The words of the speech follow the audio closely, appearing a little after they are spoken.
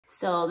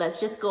So let's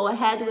just go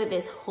ahead with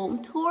this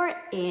home tour,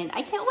 and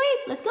I can't wait.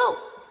 Let's go.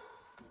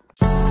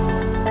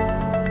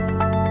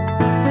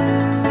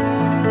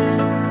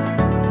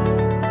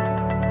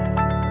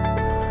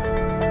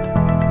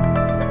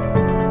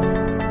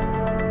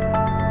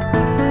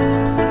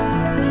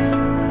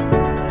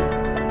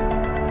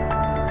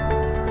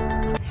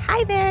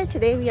 Hi there,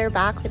 today we are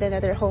back with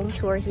another home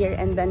tour here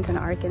in Benton,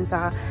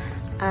 Arkansas.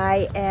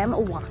 I am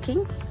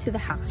walking to the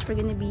house we're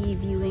going to be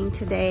viewing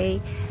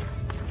today.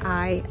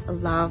 I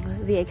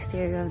love the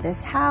exterior of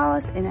this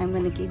house, and I'm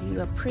going to give you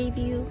a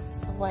preview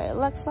of what it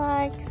looks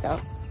like, so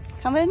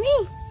come with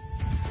me.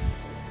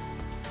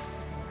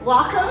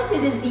 Welcome to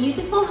this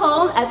beautiful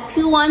home at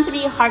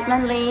 213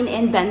 Hartman Lane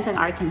in Benton,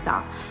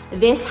 Arkansas.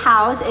 This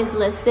house is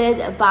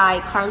listed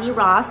by Carlie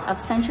Ross of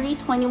Century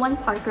 21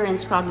 Parker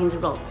and Scroggins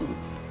Realty.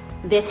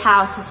 This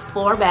house has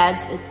 4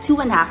 beds,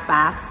 2.5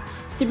 baths,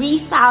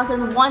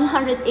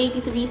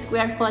 3,183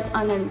 square foot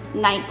on a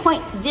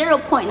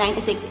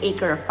 0.96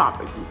 acre of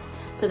property.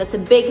 So that's a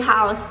big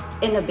house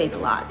in a big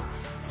lot.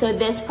 So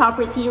this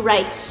property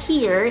right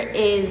here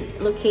is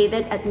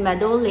located at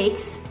Meadow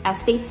Lakes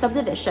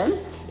Subdivision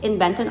in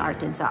Benton,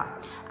 Arkansas.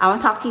 I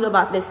want to talk to you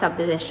about this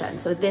subdivision.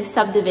 So this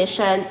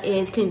subdivision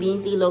is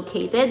conveniently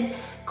located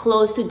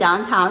close to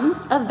downtown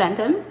of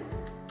Benton.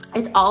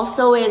 It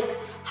also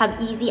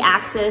have easy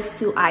access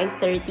to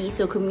I-30,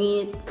 so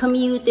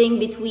commuting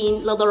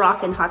between Little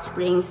Rock and Hot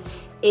Springs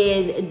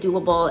is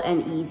doable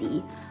and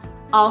easy.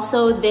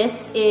 Also,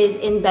 this is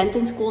in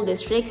Benton School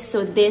District,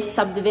 so this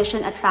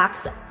subdivision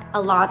attracts a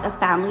lot of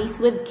families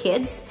with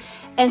kids.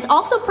 And it's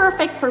also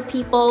perfect for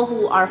people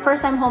who are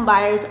first-time home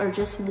buyers or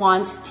just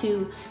want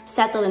to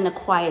settle in a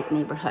quiet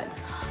neighborhood.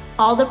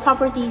 All the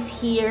properties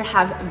here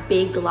have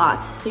big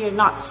lots, so you're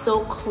not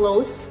so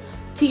close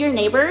to your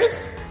neighbors.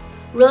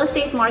 Real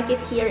estate market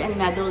here in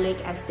Meadow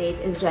Lake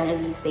Estates is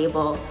generally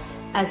stable,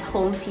 as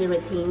homes here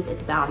retains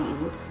its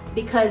value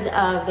because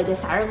of the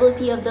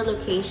desirability of the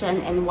location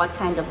and what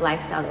kind of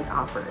lifestyle it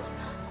offers.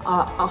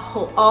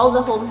 All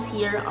the homes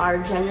here are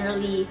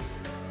generally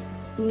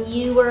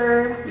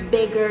newer,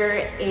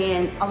 bigger,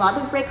 and a lot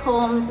of brick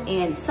homes,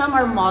 and some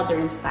are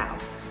modern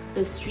styles.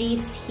 The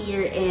streets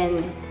here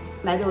in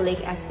Meadow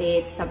Lake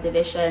Estates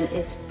subdivision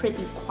is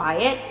pretty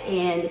quiet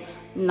and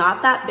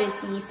not that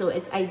busy, so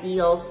it's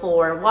ideal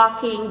for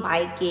walking,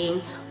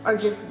 biking, or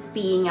just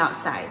being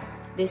outside.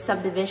 This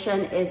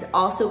subdivision is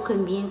also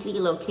conveniently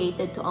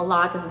located to a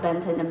lot of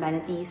Benton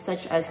amenities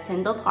such as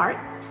Tyndall Park.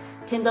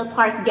 Tyndall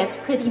Park gets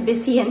pretty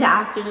busy in the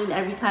afternoon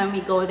every time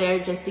we go there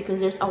just because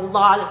there's a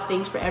lot of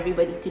things for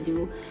everybody to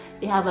do.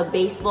 They have a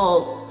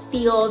baseball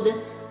field,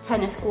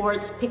 tennis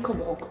courts,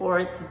 pickleball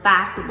courts,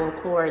 basketball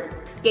court,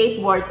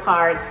 skateboard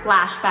parks,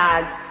 splash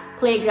pads,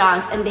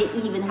 playgrounds, and they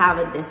even have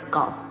a disc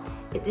golf.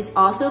 It is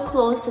also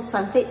close to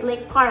Sunset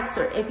Lake Park,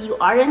 so if you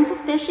are into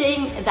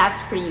fishing,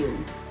 that's for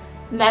you.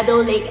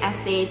 Meadow Lake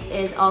Estates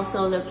is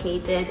also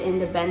located in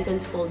the Benton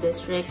School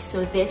District,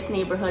 so this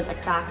neighborhood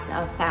attracts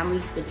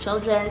families with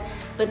children,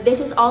 but this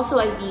is also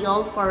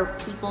ideal for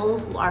people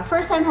who are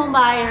first-time home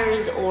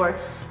buyers or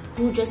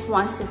who just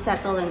wants to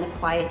settle in a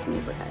quiet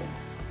neighborhood.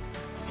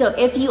 So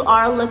if you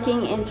are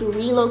looking into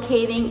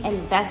relocating,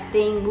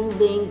 investing,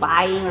 moving,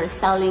 buying, or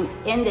selling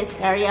in this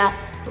area,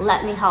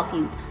 let me help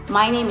you.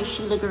 My name is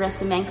Shiela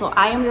Gerasimenko.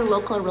 I am your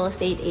local real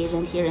estate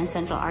agent here in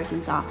Central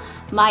Arkansas.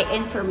 My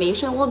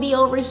information will be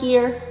over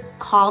here.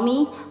 Call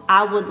me.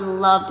 I would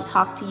love to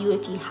talk to you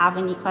if you have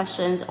any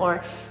questions,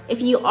 or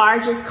if you are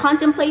just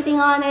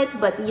contemplating on it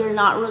but you're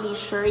not really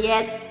sure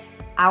yet,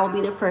 I will be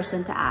the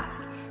person to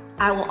ask.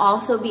 I will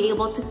also be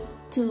able to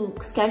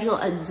schedule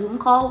a Zoom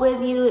call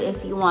with you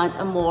if you want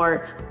a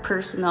more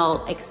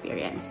personal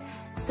experience.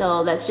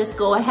 So let's just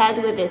go ahead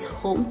with this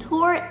home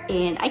tour,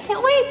 and I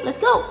can't wait. Let's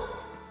go.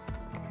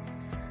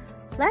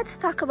 Let's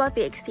talk about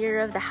the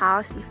exterior of the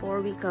house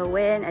before we go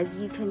in. As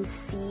you can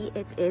see,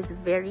 it is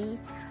very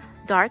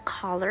dark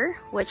color,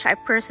 which I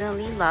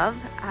personally love.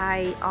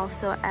 I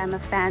also am a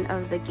fan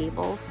of the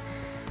gables.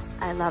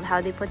 I love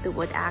how they put the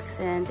wood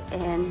accent,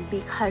 and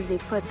because they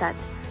put that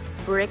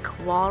brick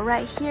wall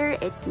right here,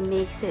 it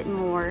makes it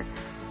more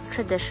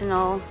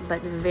traditional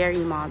but very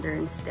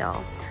modern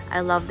still.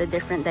 I love the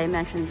different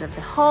dimensions of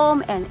the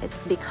home, and it's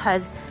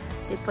because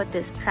they put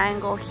this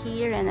triangle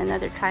here and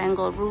another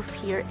triangle roof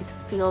here. It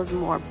feels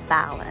more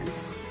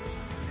balanced.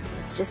 So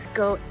let's just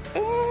go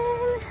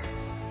in.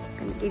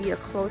 I'm gonna give you a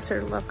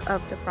closer look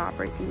of the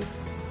property.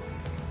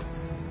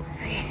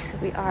 Okay, so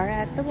we are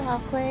at the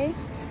walkway.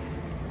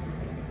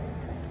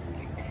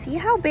 See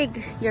how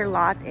big your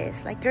lot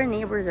is. Like, your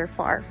neighbors are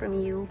far from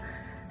you,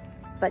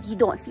 but you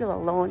don't feel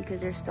alone because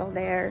they're still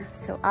there.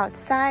 So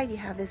outside you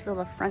have this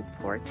little front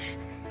porch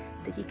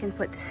that you can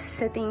put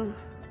sitting,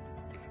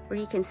 where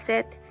you can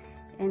sit,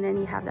 and then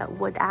you have that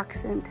wood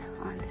accent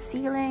on the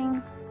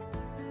ceiling.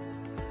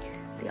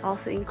 They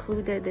also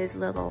included this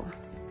little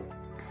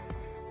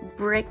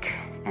brick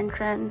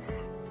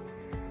entrance,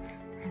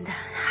 and the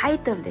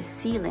height of the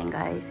ceiling,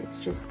 guys, it's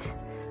just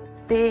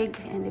big,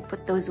 and they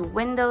put those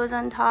windows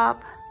on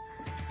top.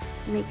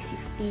 Makes you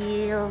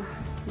feel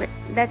but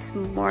that's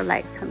more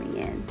light coming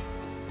in.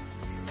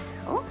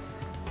 So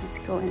let's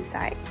go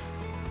inside.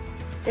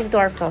 This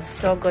door feels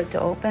so good to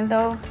open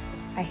though.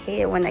 I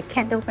hate it when I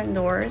can't open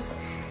doors.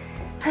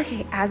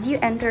 Okay, as you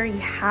enter, you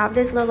have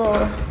this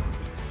little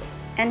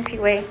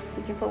entryway.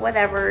 You can put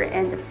whatever,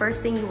 and the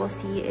first thing you will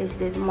see is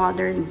this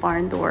modern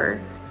barn door.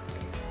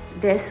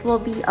 This will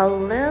be a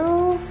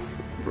little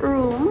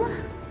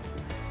room.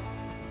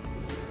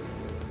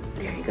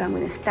 There you go. I'm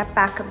going to step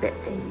back a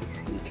bit to you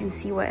so you can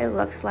see what it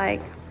looks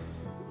like.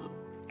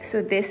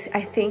 So this,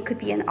 I think, could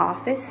be an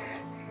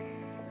office.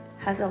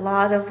 Has a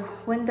lot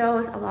of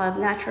windows, a lot of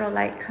natural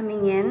light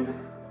coming in.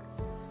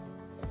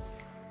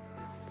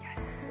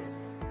 Yes.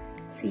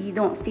 So you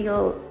don't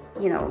feel,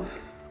 you know,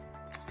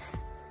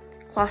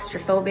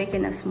 claustrophobic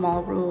in a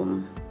small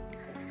room.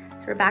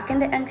 So we're back in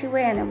the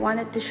entryway, and I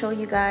wanted to show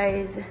you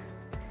guys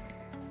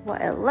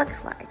what it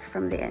looks like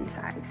from the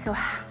inside. So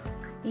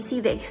you see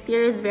the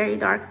exterior is very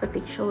dark, but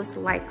they chose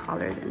light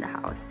colors in the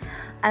house.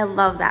 I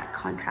love that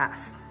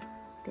contrast.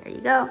 There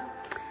you go.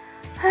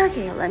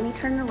 Okay, let me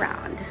turn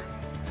around.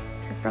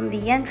 So from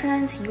the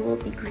entrance, you will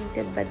be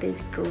greeted by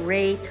this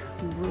great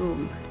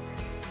room.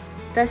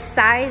 The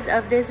size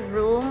of this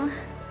room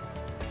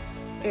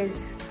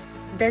is,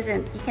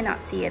 you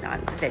cannot see it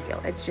on the video.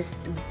 It's just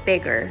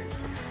bigger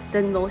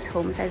than most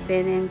homes I've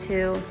been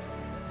into.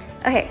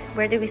 Okay,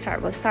 where do we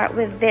start? We'll start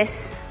with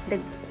this, the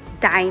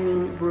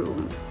dining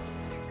room.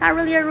 Not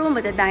really a room,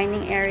 but a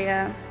dining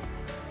area.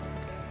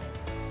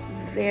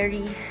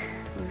 Very,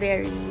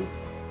 very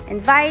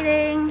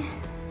inviting.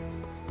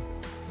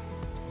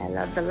 I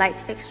love the light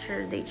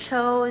fixture they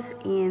chose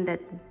and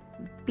that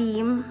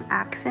beam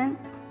accent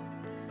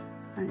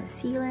on the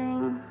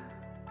ceiling.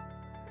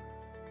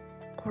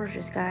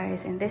 Gorgeous,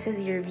 guys. And this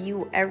is your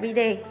view every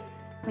day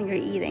when you're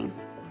eating.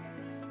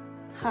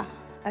 Huh.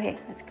 Okay,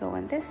 let's go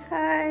on this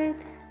side.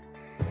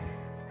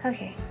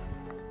 Okay.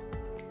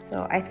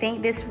 So I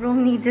think this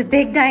room needs a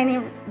big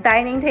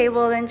dining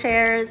table and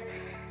chairs.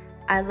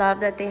 I love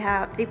that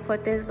they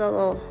put this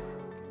little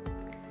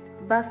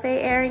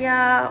buffet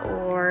area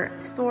or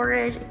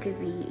storage. It could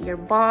be your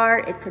bar.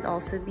 It could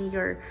also be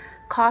your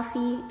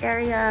coffee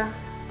area.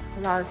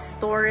 A lot of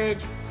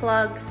storage,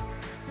 plugs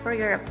for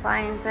your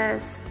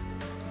appliances.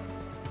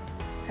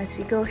 As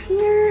we go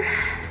here,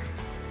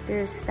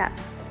 there's that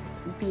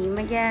beam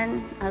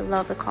again. I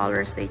love the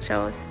colors they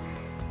chose.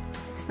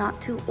 It's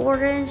not too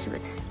orange,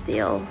 but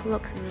still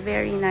looks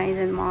very nice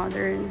and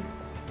modern.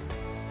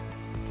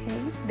 Okay,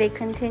 they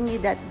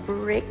continued that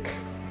brick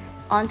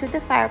onto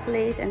the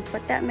fireplace and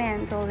put that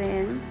mantle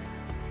in.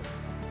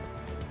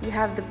 You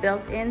have the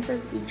built-ins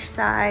on each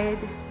side.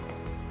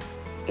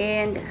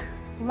 And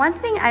one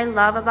thing I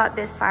love about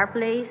this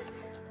fireplace,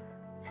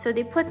 so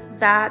they put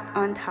that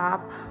on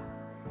top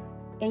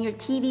and your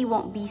TV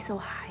won't be so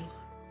high.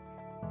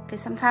 Because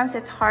sometimes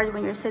it's hard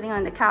when you're sitting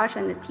on the couch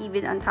and the TV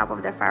is on top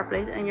of the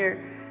fireplace and you're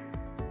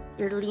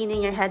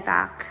leaning your head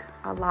back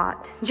a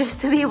lot just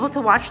to be able to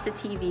watch the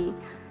TV.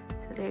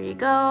 So there you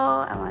go.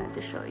 I wanted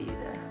to show you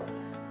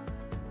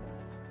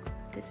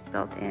this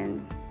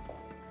built-in.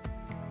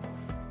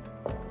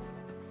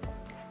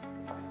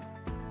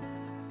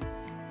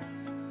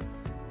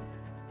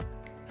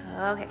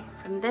 Okay,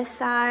 from this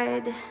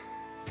side,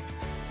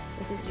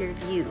 this is your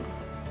view.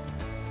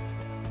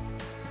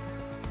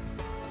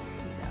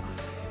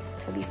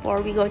 So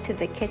before we go to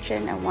the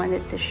kitchen, I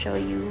wanted to show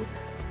you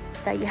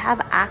that you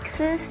have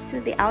access to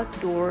the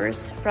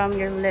outdoors from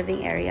your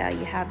living area.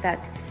 You have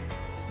that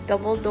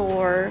double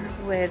door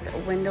with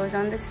windows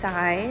on the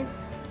side.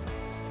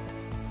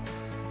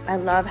 I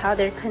love how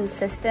they're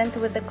consistent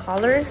with the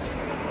colors.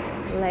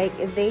 Like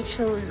they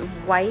chose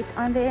white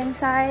on the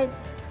inside,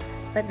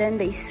 but then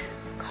they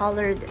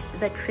colored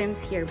the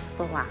trims here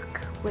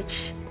black,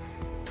 which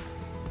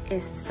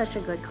is such a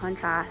good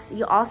contrast.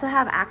 You also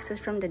have access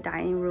from the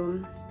dining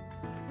room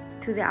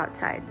to the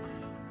outside.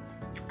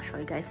 I'll show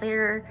you guys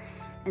later.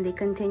 And they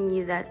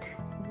continue that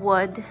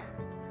wood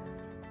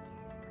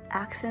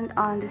accent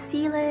on the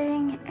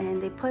ceiling, and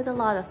they put a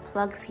lot of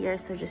plugs here,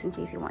 so just in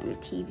case you want your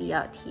TV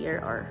out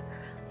here or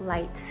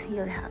lights,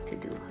 you'll have to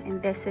do. And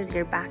this is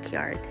your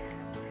backyard.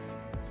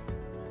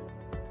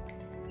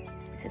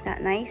 Isn't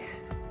that nice?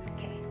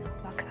 Okay,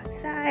 walk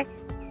outside.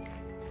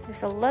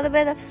 There's a little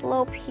bit of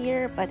slope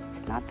here, but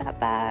it's not that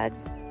bad.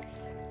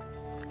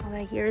 All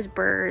I hear is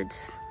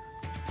birds.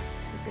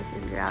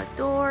 This is your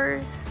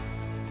outdoors.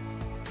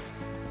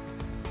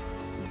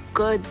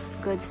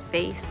 Good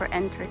space for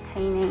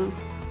entertaining.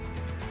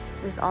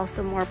 There's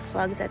also more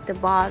plugs at the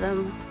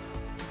bottom.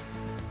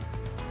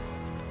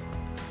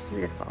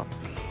 Beautiful.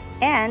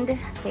 And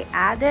they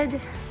added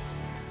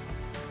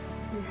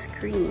the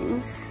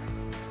screens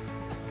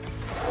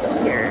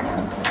here.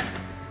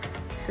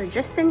 So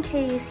just in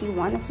case you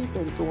want to keep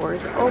your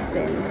doors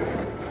open,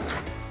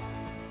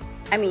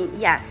 I mean,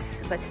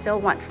 yes, but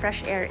still want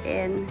fresh air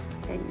in,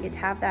 then you'd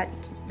have that,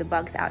 keep the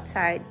bugs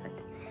outside, but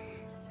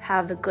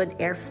have the good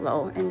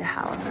airflow in the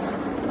house.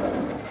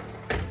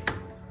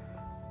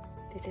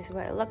 This is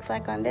what it looks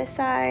like on this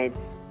side.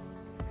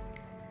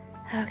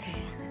 Okay,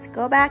 let's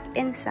go back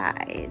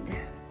inside.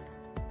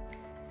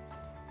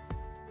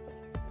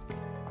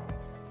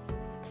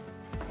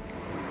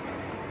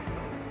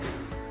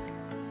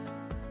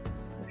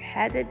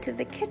 headed to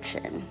the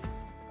kitchen.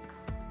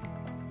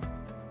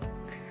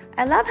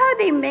 I love how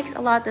they mix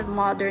a lot of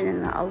modern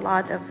and a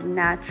lot of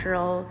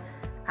natural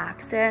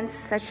accents,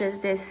 such as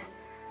this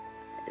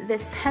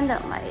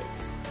pendant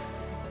lights.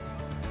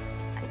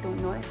 I don't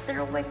know if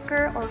they're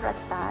wicker or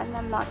rattan,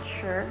 I'm not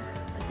sure,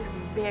 but they're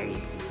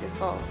very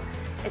beautiful.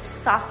 It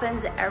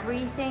softens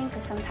everything,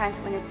 because sometimes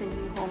when it's a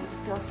new home, it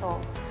feels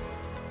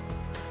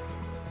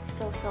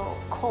so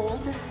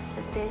cold,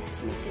 but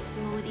this makes it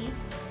moody,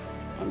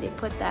 and they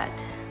put that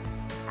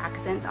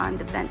accent on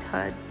the vent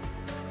hood.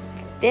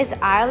 This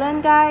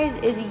island, guys,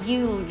 is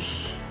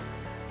huge.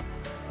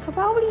 Could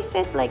probably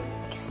fit like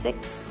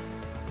six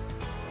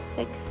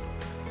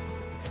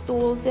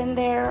stools in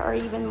there, or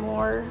even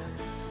more.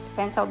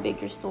 Depends how big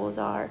your stools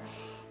are.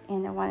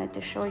 And I wanted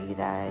to show you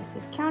guys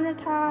this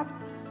countertop.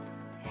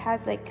 It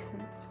has like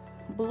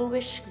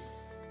bluish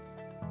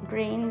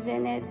grains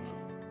in it.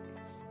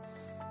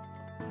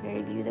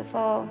 Very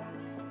beautiful.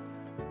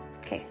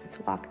 Okay, let's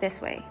walk this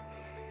way.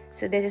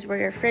 So this is where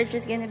your fridge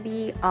is gonna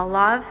be. A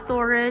lot of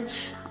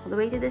storage all the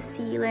way to the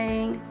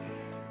ceiling.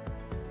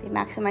 They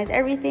maximize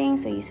everything,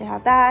 so you still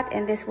have that.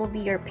 And this will be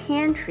your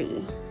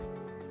pantry.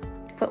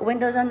 Put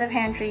windows on the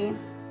pantry,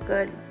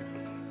 good.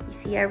 You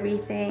see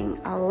everything.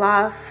 A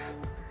lot of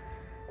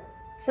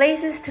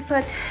places to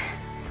put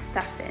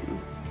stuff in.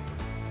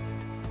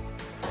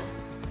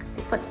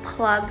 They put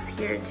plugs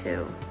here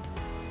too,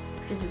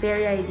 which is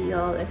very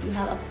ideal if you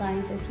have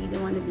appliances you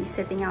don't want to be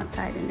sitting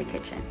outside in the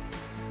kitchen.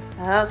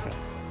 Okay,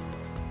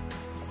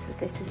 so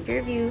this is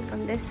your view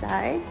from this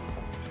side.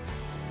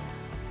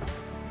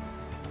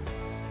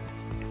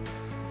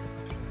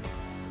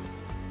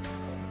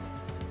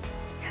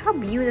 How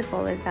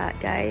beautiful is that,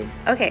 guys?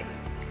 Okay,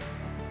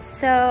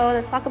 so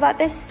let's talk about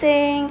this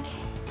sink.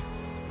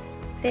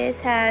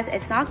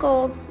 It's not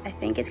gold. I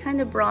think it's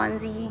kind of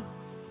bronzy.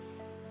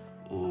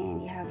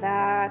 And you have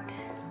that.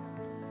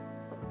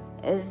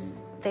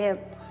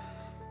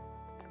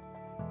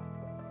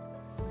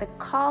 The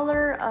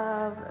color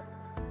of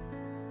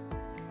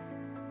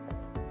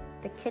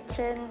the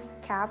kitchen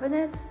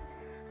cabinets,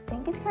 I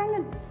think it's kind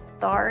of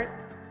dark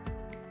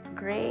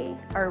gray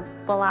or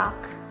black.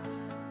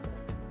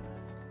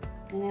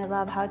 And I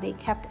love how they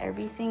kept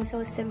everything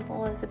so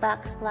simple as a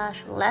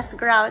backsplash, less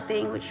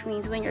grouting, which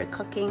means when you're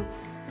cooking,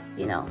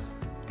 you know,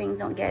 things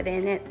don't get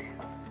in it.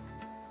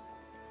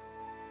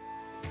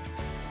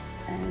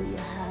 And you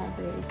have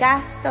a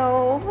gas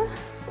stove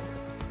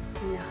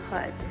and the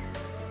hood.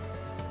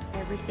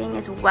 Everything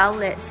is well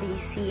lit, so you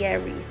see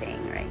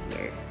everything right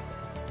here.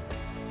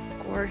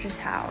 Gorgeous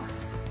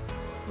house.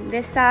 On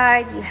this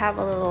side, you have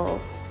a little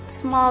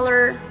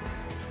smaller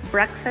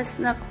breakfast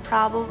nook,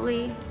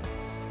 probably.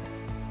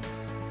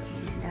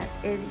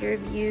 Is your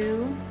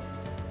view.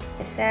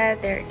 I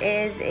said there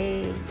is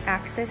a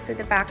access to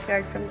the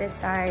backyard from this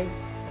side,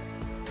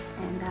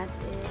 and that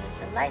is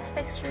the light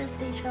fixtures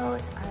they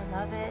chose. I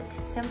love it.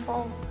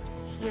 Simple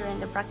here in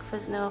the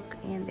breakfast nook,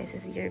 and this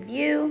is your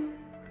view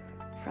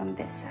from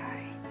this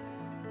side.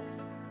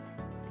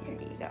 There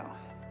you go.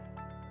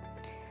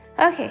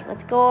 Okay,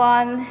 let's go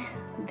on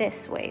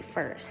this way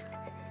first.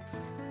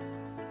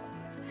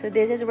 So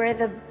this is where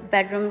the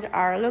bedrooms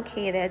are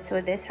located.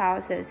 So this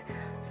house is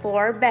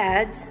 4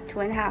 beds,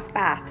 2.5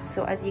 baths.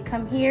 So as you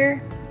come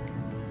here,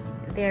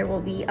 there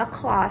will be a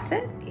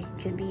closet. It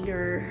can be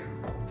your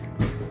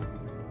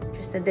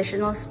just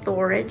additional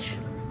storage.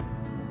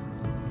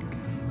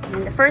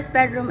 And the first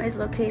bedroom is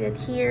located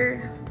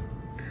here.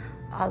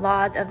 A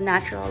lot of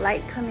natural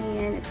light coming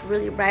in. It's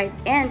really bright,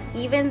 and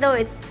even though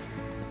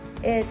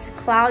it's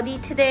cloudy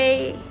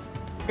today,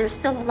 there's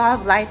still a lot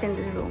of light in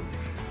the room.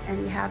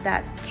 And you have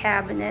that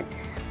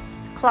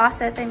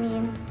closet, I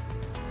mean.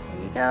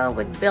 There you go,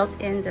 with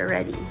built-ins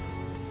already.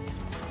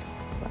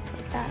 Looks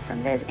like that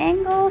from this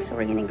angle. So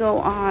we're gonna go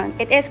on.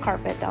 It is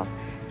carpet though,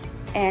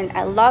 and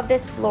I love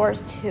this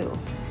floors too.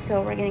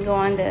 So we're gonna go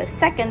on the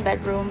second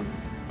bedroom.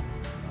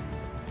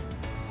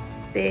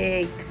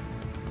 Big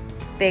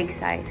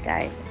size,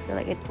 guys. I feel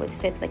like it would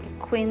fit like a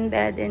queen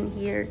bed in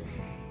here.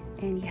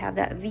 And you have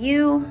that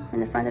view in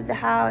the front of the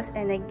house,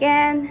 and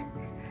again,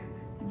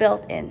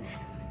 built-ins.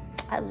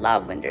 I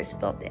love when there's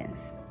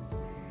built-ins.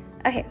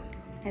 Okay,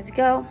 let's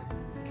go.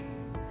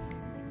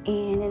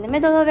 And in the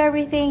middle of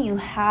everything, you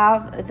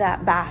have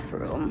that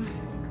bathroom.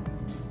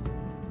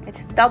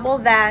 It's double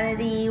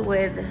vanity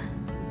with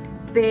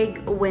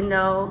big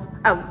window,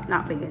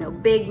 not big window,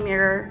 big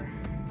mirror.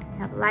 You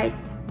have light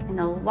and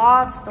a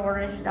lot of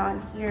storage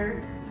down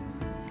here.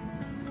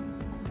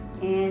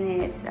 And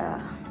it's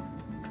a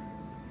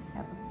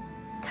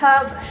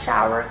tub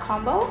shower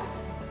combo.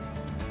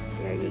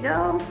 There you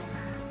go.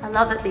 I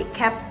love that they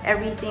kept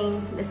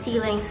everything, the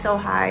ceiling so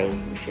high,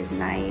 which is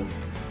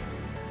nice.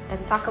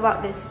 Let's talk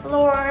about these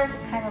floors.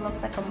 It kind of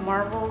looks like a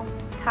marble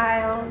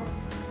tile.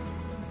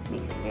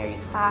 Makes it very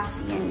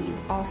classy, and you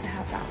also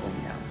have that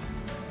window.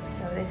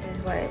 So this is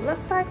what it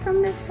looks like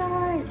from this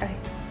side. Okay,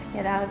 let's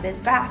get out of this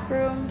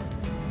bathroom.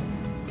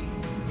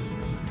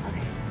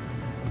 Okay.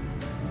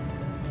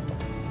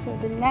 So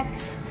the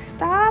next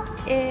stop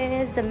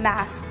is the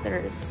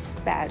master's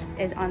bed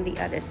is on the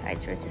other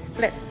side. So it's a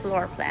split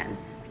floor plan.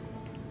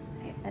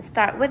 Okay, let's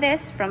start with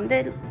this from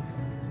the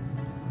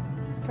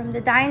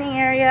dining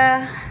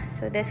area.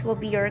 So this will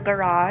be your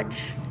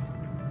garage.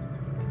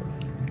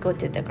 Let's go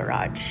to the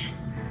garage.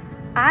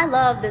 I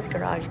love this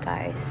garage,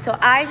 guys. So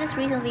I just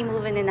recently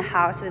moved in a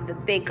house with a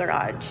big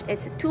garage.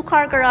 It's a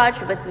 2-car garage,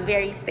 but it's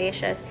very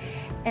spacious.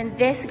 And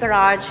this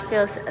garage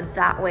feels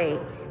that way.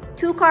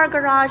 2-car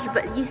garage,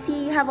 but you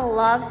see you have a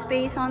lot of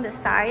space on the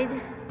side.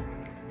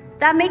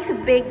 That makes a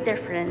big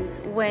difference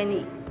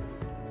when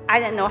I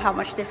didn't know how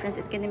much difference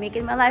it's gonna make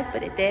in my life,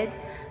 but it did.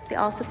 They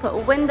also put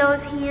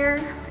windows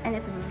here and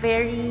it's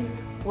very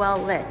well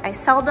lit. I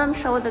seldom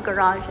show the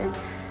garage and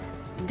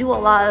do a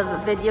lot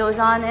of videos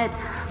on it,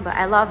 but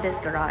I love this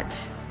garage.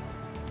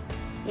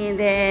 And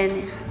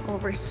then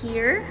over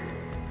here,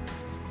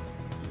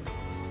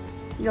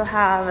 you'll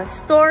have a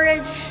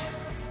storage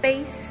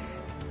space.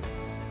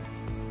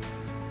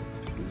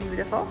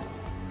 Beautiful.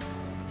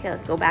 Okay,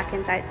 let's go back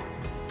inside.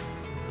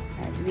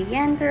 As we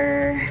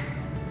enter,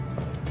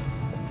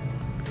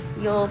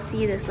 you'll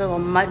see this little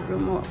mud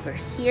room over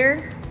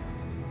here.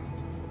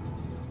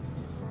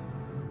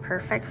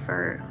 Perfect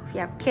for if you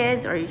have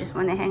kids or you just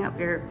want to hang up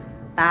your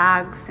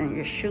bags and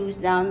your shoes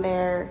down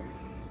there.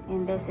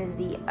 And this is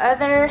the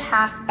other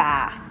half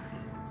bath.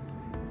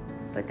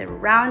 Put the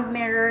round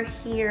mirror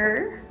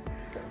here.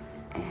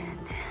 And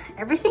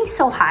everything's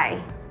so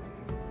high,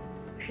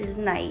 which is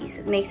nice.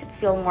 It makes it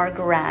feel more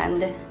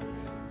grand.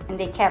 And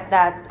they kept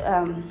that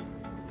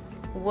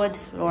wood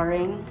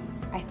flooring.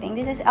 I think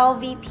this is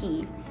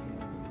LVP,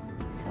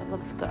 so it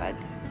looks good.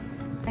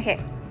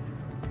 Okay,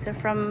 so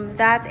from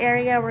that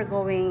area, we're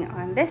going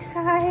on this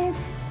side.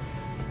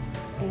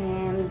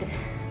 And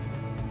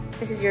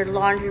this is your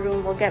laundry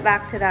room. We'll get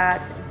back to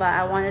that, but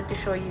I wanted to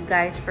show you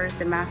guys first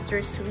the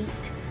master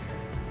suite.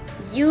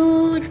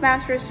 Huge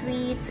master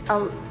suites,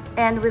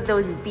 and with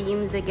those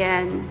beams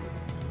again,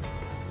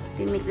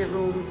 they make the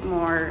rooms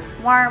more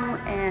warm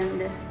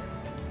and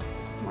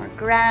more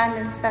grand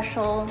and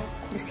special.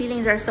 The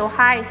ceilings are so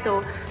high,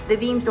 so the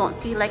beams don't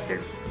feel like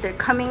they're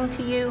coming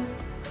to you.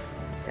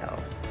 So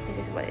this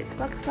is what it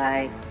looks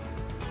like.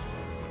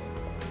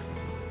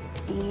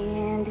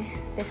 And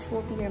this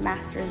will be your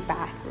master's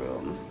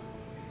bathroom.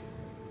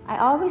 I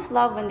always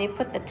love when they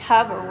put the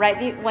tub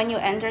right when you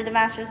enter the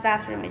master's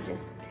bathroom. It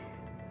just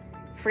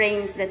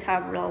frames the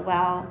tub real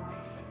well.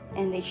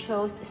 And they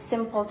chose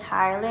simple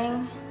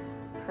tiling.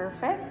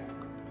 Perfect.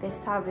 This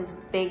tub is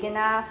big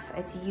enough.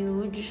 It's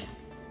huge.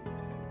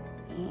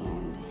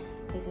 And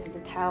this is the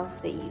tiles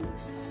they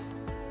use.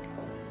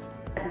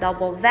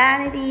 Double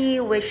vanity,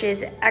 which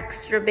is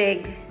extra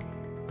big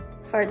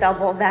for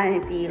double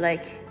vanity.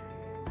 Like,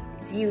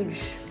 it's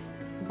huge.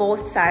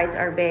 Both sides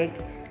are big.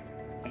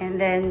 And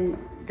then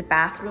the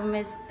bathroom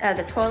is,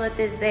 the toilet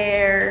is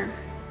there.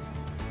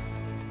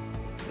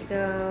 There you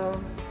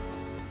go.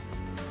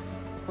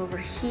 Over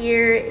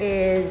here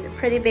is a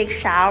pretty big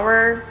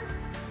shower.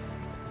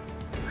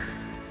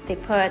 They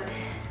put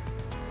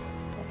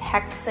a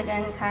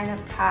hexagon kind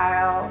of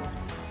tile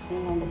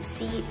and a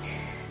seat,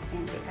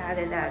 and they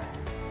added that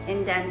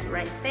indent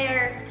right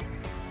there.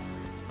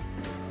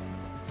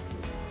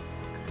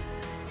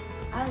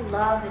 I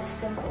love this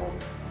simple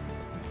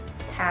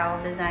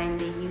tile design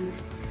they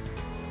used,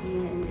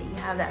 and you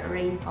have that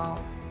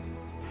rainfall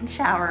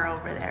shower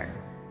over there.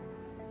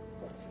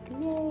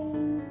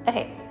 Yay!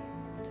 Okay,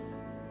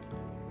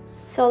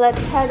 so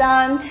let's head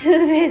on to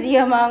this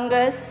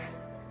humongous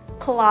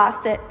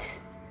closet.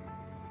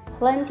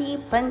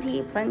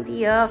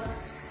 Plenty of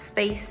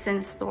space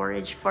and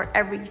storage for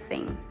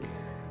everything.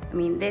 I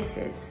mean, this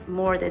is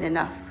more than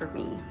enough for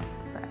me.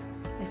 But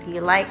if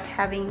you like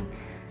having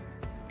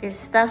your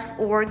stuff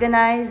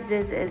organized,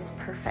 this is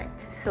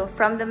perfect. So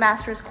from the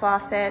master's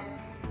closet,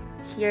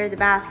 here the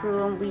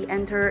bathroom, we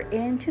enter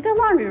into the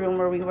laundry room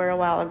where we were a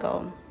while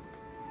ago.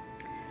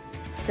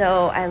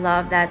 So I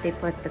love that they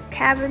put the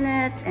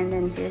cabinet, and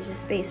then here's your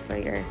space for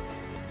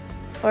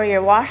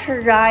your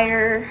washer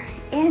dryer,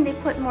 and they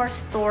put more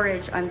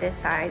storage on this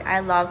side. I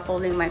love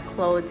folding my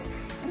clothes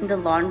in the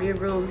laundry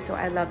room, so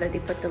I love that they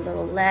put the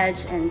little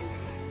ledge, and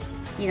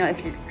you know,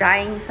 if you're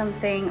drying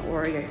something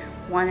or you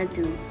wanted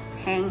to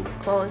hang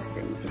clothes,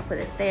 then you can put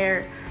it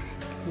there.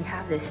 You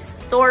have this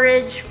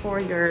storage for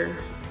your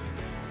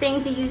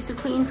things you use to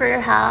clean for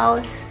your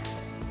house.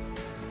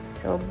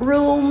 So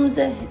brooms,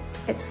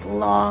 it's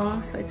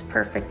long, so it's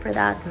perfect for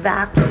that.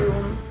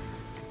 Vacuum.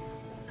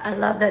 I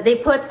love that they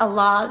put a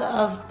lot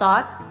of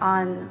thought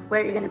on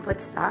where you're gonna put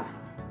stuff.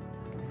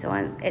 So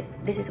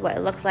this is what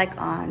it looks like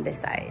on this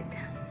side.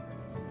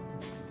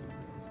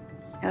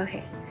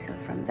 Okay, so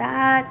from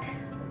that,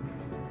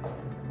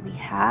 we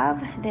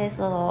have this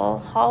little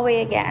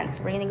hallway again.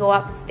 So we're gonna go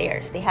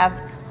upstairs. They have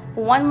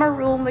one more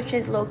room which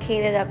is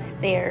located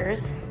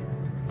upstairs.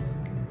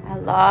 I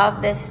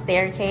love this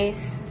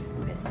staircase.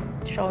 I'm just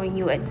showing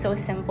you, it's so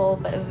simple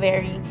but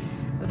very,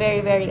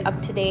 very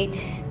up to date.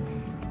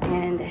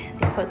 And they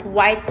put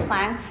white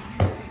planks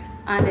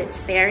on this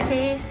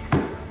staircase.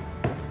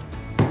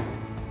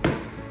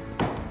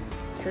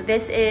 So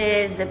this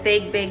is the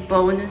big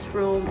bonus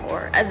room,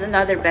 or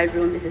another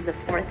bedroom. This is the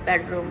 4th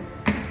bedroom.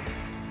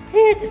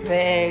 It's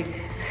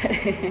big.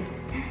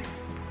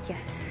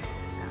 Yes,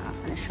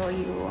 I'm gonna show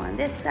you on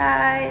this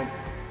side.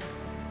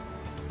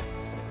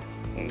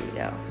 Here you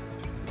go.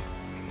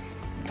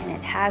 And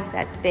it has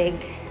that big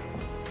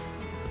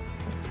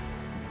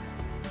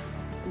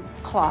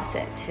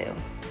closet too.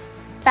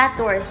 That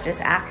door is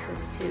just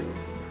access to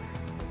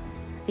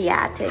the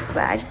attic,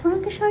 but I just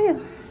wanted to show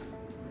you.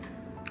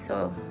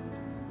 So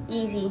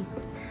easy.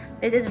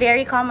 This is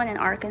very common in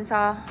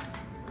Arkansas,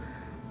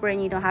 where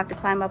you don't have to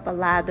climb up a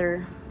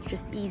ladder.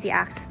 Just easy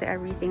access to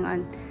everything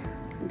on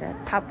the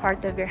top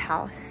part of your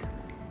house.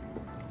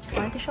 Just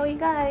wanted to show you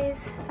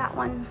guys that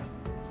one.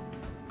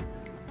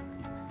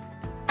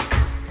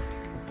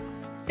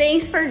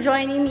 Thanks for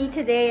joining me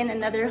today in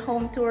another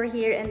home tour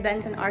here in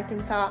Benton,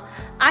 Arkansas.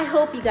 I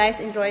hope you guys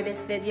enjoy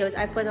these videos.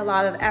 I put a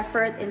lot of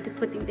effort into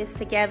putting this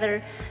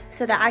together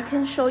so that I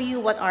can show you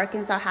what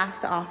Arkansas has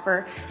to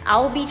offer. I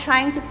will be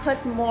trying to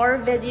put more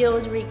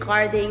videos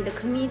regarding the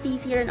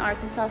communities here in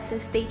Arkansas, so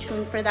stay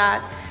tuned for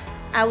that.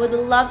 I would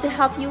love to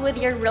help you with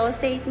your real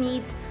estate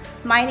needs.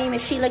 My name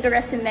is Shiela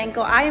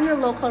Gerasimenko. I am your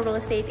local real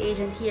estate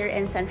agent here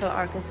in Central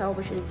Arkansas,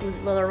 which includes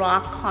Little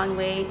Rock,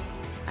 Conway.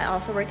 I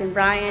also work in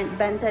Bryant,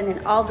 Benton,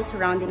 and all the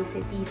surrounding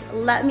cities.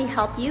 Let me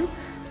help you.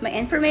 My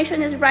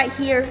information is right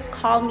here.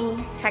 Call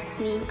me, text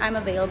me, I'm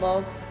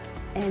available.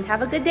 And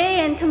have a good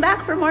day and come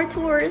back for more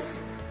tours.